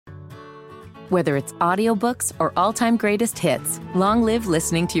Whether it's audiobooks or all-time greatest hits, long live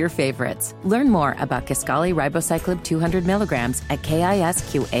listening to your favorites. Learn more about Kisqali Ribociclib 200 milligrams at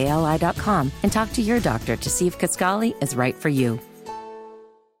KISQALI.com and talk to your doctor to see if Kisqali is right for you.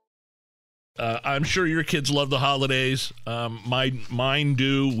 I'm sure your kids love the holidays. Mine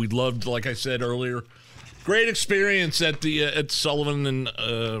do. We loved, like I said earlier, great experience at the at Sullivan and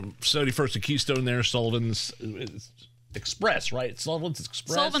 71st and Keystone there. Sullivan's Express, right? Sullivan's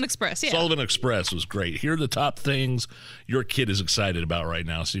Express. Sullivan Express, yeah. Sullivan Express was great. Here are the top things your kid is excited about right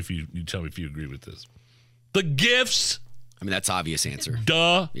now. See if you tell me if you agree with this. The gifts. I mean, that's obvious answer.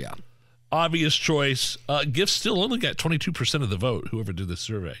 Duh. Yeah. Obvious choice. Gifts still only got 22% of the vote, whoever did this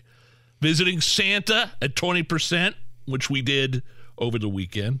survey. Visiting Santa at 20%, which we did over the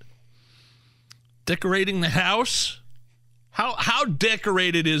weekend. Decorating the house. How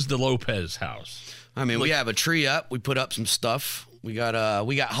decorated is the Lopez house? I mean, we have a tree up. We put up some stuff. We got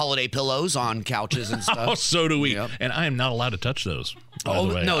holiday pillows on couches and stuff. Oh, so do we. Yep. And I am not allowed to touch those. By the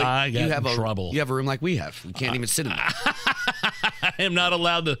way. No, I got you have in trouble. You have a room like we have. You can't even sit in there. I am not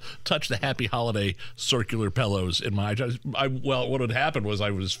allowed to touch the Happy Holiday circular pillows in my. Well, what had happened was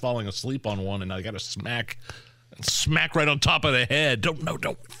I was falling asleep on one, and I got a smack right on top of the head. Don't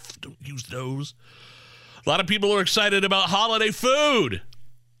use those. A lot of people are excited about holiday food.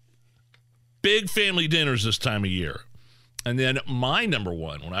 Big family dinners this time of year. And then my number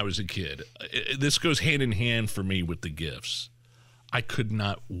one when I was a kid, this goes hand in hand for me with the gifts. I could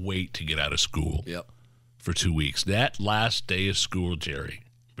not wait to get out of school. Yep. For 2 weeks. That last day of school, Jerry,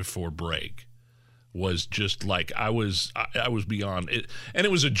 before break, was just like I was beyond it. And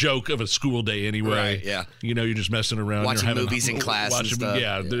it was a joke of a school day anyway. Right, yeah. You know, you're just messing around. Watching movies in class and stuff.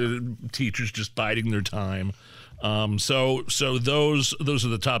 Yeah, the teachers just biding their time. So those are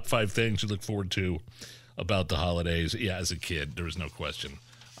the top 5 things you look forward to about the holidays. Yeah, as a kid, there was no question.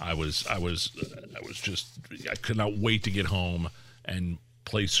 I could not wait to get home and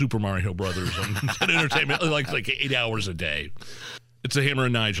play Super Mario Brothers on entertainment like 8 hours a day. It's a Hammer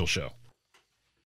and Nigel show.